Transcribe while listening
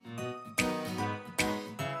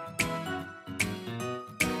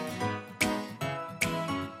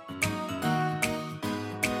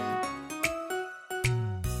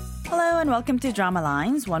and welcome to Drama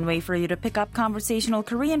Lines, one way for you to pick up conversational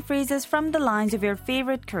Korean phrases from the lines of your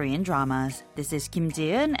favorite Korean dramas. This is Kim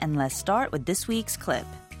Ji-eun, and let's start with this week's clip.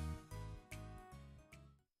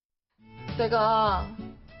 내가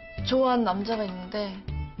좋아하는 남자가 있는데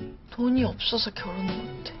돈이 없어서 결혼을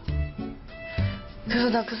못해. 그래서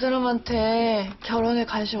나 그 사람한테 결혼에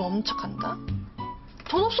관심 엄청 간다?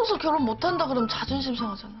 돈 없어서 결혼 못한다 그러면 자존심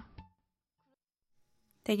상하잖아.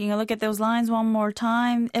 Taking a look at those lines one more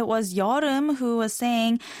time, it was Yeoreum who was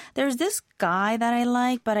saying, there's this guy that I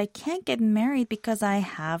like, but I can't get married because I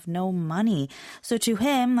have no money. So to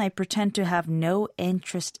him, I pretend to have no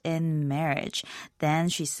interest in marriage. Then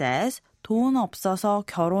she says, 돈 없어서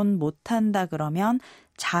결혼 못한다 그러면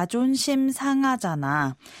자존심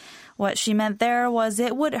상하잖아. What she meant there was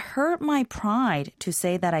it would hurt my pride to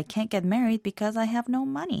say that I can't get married because I have no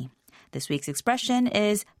money. This week's expression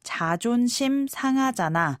is 자존심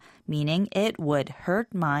상하잖아, meaning it would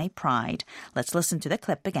hurt my pride. Let's listen to the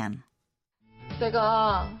clip again.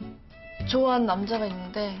 내가 좋아하는 남자가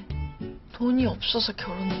있는데 돈이 없어서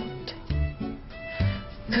결혼을 못해.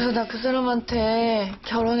 그래서 나 그 사람한테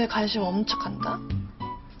결혼에 관심 엄청 간다?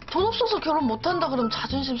 돈 없어서 결혼 못한다 그러면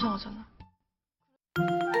자존심 상하잖아.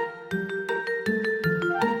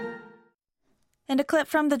 In a clip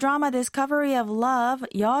from the drama Discovery of Love,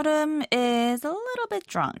 Yeoreum is a little bit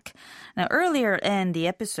drunk. Now, earlier in the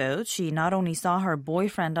episode, she not only saw her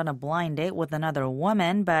boyfriend on a blind date with another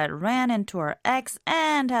woman, but ran into her ex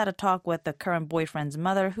and had a talk with the current boyfriend's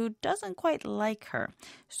mother who doesn't quite like her.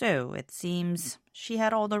 So it seems she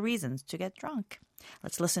had all the reasons to get drunk.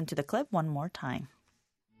 Let's listen to the clip one more time.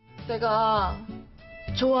 내가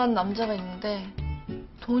좋아하는 남자가 있는데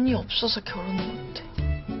돈이 없어서 결혼을 못해.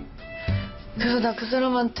 그래서 나 그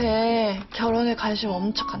사람한테 결혼에 관심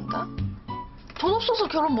엄청 간다? 돈 없어서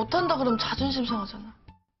결혼 못한다 그러면 자존심 상하잖아.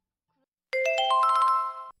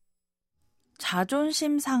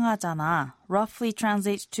 자존심 상하잖아 roughly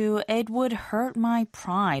translates to it would hurt my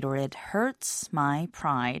pride or it hurts my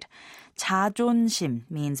pride. 자존심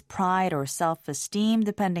means pride or self-esteem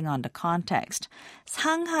depending on the context.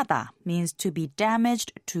 상하다 means to be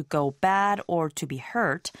damaged, to go bad, or to be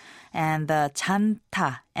hurt. And the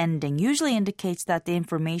잔타 ending usually indicates that the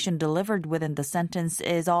information delivered within the sentence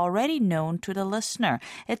is already known to the listener.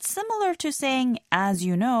 It's similar to saying as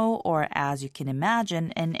you know or as you can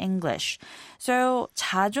imagine in English. So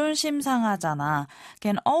자존심 상하잖아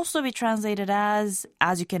can also be translated as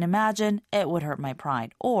you can imagine, it would hurt my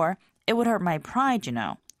pride. Or it would hurt my pride, you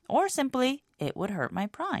know. Or simply, it would hurt my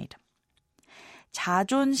pride.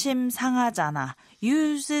 자존심 상하잖아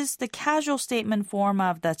uses the casual statement form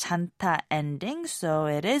of the 잔타 ending, so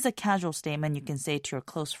it is a casual statement you can say to your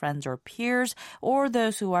close friends or peers or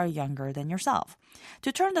those who are younger than yourself.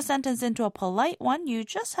 To turn the sentence into a polite one, you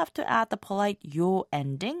just have to add the polite 요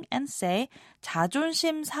ending and say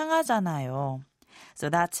자존심 상하잖아요. So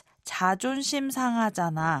that's 자존심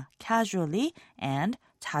상하잖아 casually and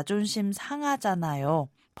자존심 상하잖아요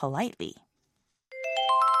politely.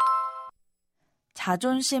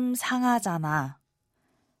 자존심 상하잖아.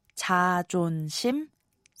 자존심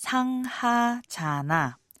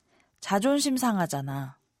상하잖아. 자존심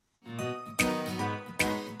상하잖아.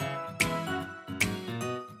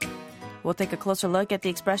 We'll take a closer look at the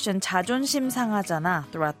expression 자존심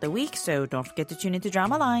상하잖아 throughout the week, so don't forget to tune into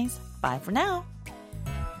Drama Lines. Bye for now.